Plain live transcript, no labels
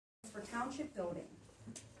for township building.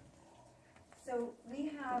 So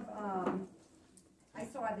we have, I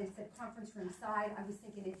saw this at conference room side. I was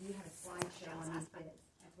thinking if you had a slideshow on these bids.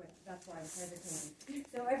 That's why I was hesitating.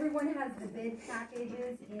 So everyone has the bid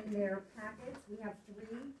packages in their packets. We have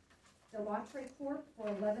three. Delattre Corp. for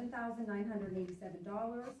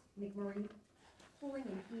 $11,987. McMurray Cooling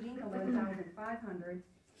and Heating, $11,500.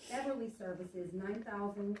 Beverly Services,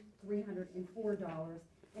 $9,304.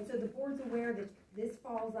 And so the board's aware that this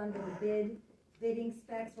falls under the bidding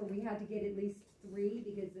specs where we had to get at least three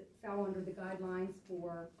because it fell under the guidelines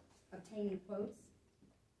for obtaining quotes.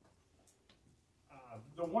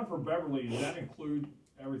 The one for Beverly, does that include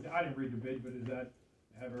everything? I didn't read the bid, but does that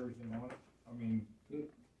have everything on it? I mean, could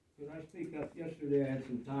I speak up? Yesterday I had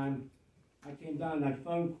some time. I came down and I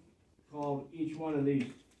phone called each one of these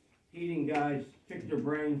heating guys, picked their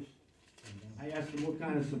brains. I asked them what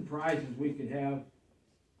kind of surprises we could have.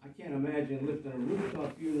 I can't imagine lifting a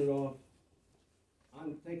rooftop unit off.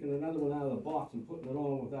 I'm taking another one out of the box and putting it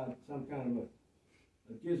on without some kind of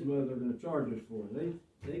a gizmo they're going to charge us for.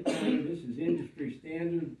 They claim this is industry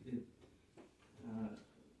standard.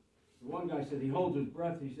 The one guy said he holds his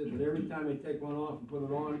breath. He said that every time they take one off and put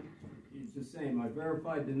it on, it's the same. I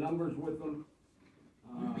verified the numbers with them.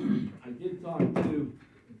 I did talk to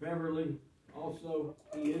Beverly also.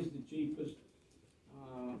 He is the cheapest.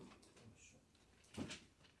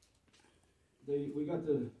 We got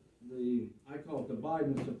the I call it the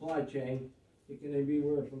Biden supply chain. It can be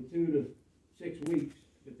anywhere from 2 to 6 weeks,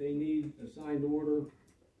 but they need a signed order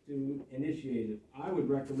to initiate it. I would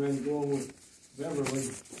recommend going with Beverly,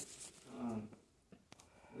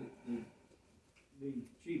 the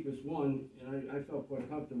cheapest one, and I felt quite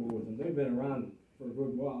comfortable with them. They've been around for a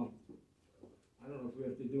good while. I don't know if we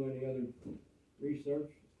have to do any other research.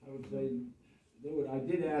 I would say they would. I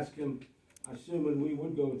did ask him, assuming we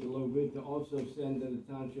would go with the low bid, to also send to the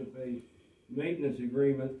township a maintenance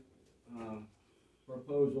agreement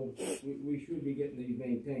proposal. We should be getting these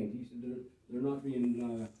maintained. He said they're not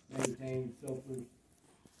being maintained, filters,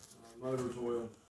 motors